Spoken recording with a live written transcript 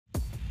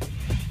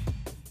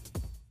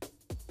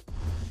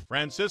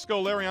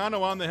Francisco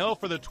Liriano on the hill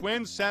for the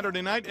Twins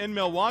Saturday night in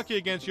Milwaukee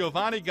against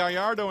Giovanni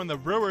Gallardo and the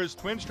Brewers.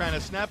 Twins trying to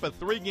snap a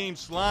 3-game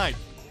slide.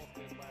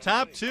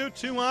 Top two,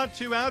 2 on,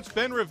 2 outs.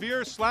 Ben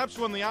Revere slaps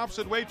one the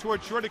opposite way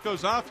toward short. It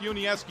goes off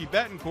Yuniesky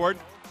Betancourt.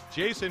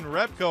 Jason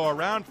Repko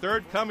around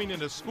third coming in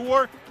to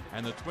score.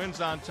 And the Twins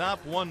on top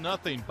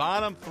 1-0.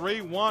 Bottom 3,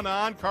 1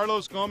 on.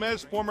 Carlos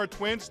Gomez, former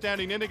Twin,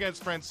 standing in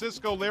against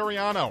Francisco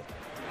Liriano.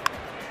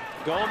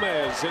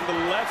 Gomez into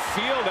left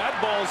field. That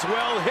ball's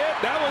well hit.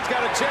 That one's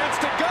got a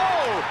chance to go.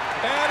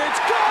 And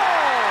it's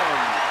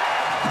gone!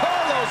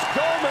 Carlos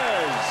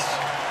Gomez,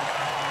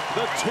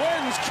 the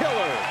Twins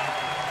killer.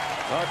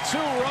 A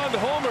 2-run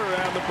homer,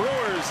 and the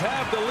Brewers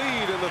have the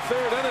lead in the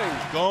 3rd inning.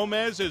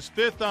 Gomez is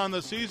 5th on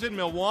the season.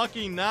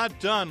 Milwaukee not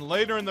done.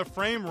 Later in the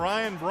frame,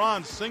 Ryan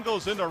Braun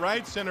singles into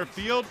right center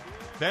field.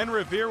 Ben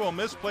Revere will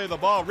misplay the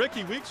ball.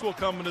 Ricky Weeks will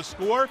come in to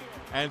score,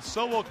 and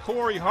so will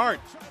Corey Hart.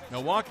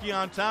 Milwaukee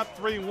on top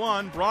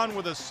 3-1. Braun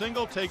with a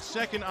single takes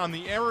second on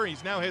the error.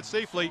 He's now hit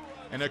safely,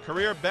 and a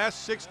career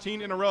best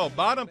 16 in a row.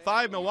 Bottom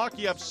 5,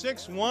 Milwaukee up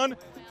 6-1.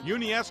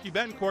 Yuniesky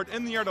Betancourt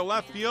in the air to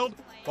left field.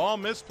 Ball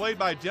misplayed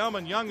by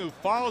Delman Young, who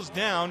falls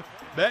down.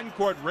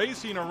 Betancourt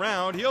racing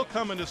around. He'll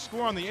come in to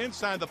score on the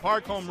inside the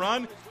park home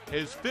run.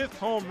 His 5th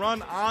home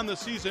run on the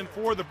season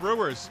for the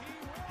Brewers.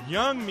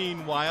 Young,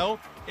 meanwhile,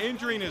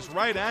 injuring his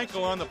right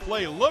ankle on the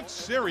play, looks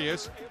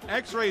serious.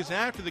 X-rays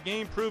after the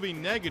game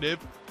proving negative.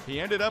 He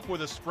ended up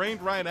with a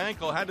sprained right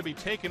ankle, had to be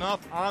taken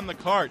off on the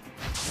cart.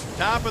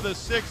 Top of the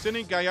 6th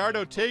inning,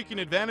 Gallardo taking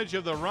advantage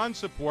of the run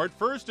support.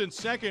 1st and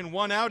 2nd,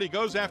 1 out. He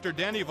goes after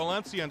Danny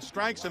Valencia and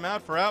strikes him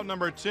out for out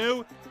number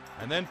 2.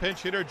 And then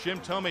pinch hitter Jim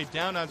Thome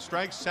down on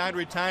strikes, side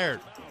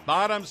retired.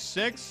 Bottom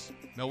 6,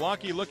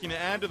 Milwaukee looking to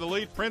add to the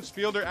lead. Prince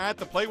Fielder at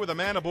the plate with a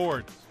man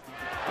aboard.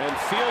 And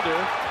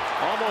Fielder,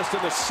 almost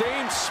in the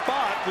same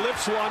spot,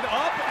 lifts one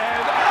up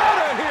and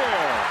out of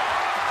here.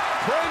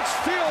 Prince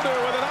Fielder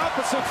with an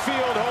opposite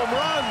field home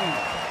run.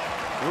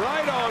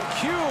 Right on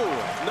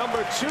cue.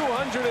 Number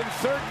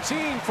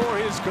 213 for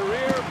his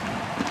career.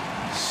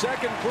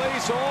 2nd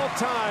place all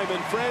time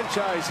in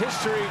franchise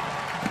history.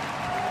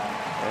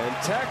 And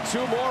tack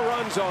 2 more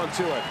runs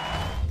onto it.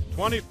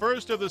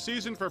 21st of the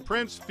season for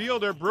Prince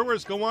Fielder.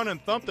 Brewers go on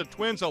and thump the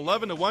Twins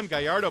 11-1.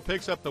 Gallardo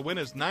picks up the win,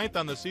 his 9th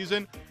on the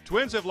season.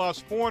 Twins have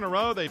lost 4 in a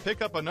row. They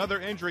pick up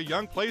another injury.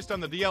 Young placed on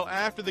the DL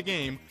after the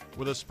game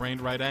with a sprained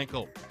right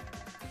ankle.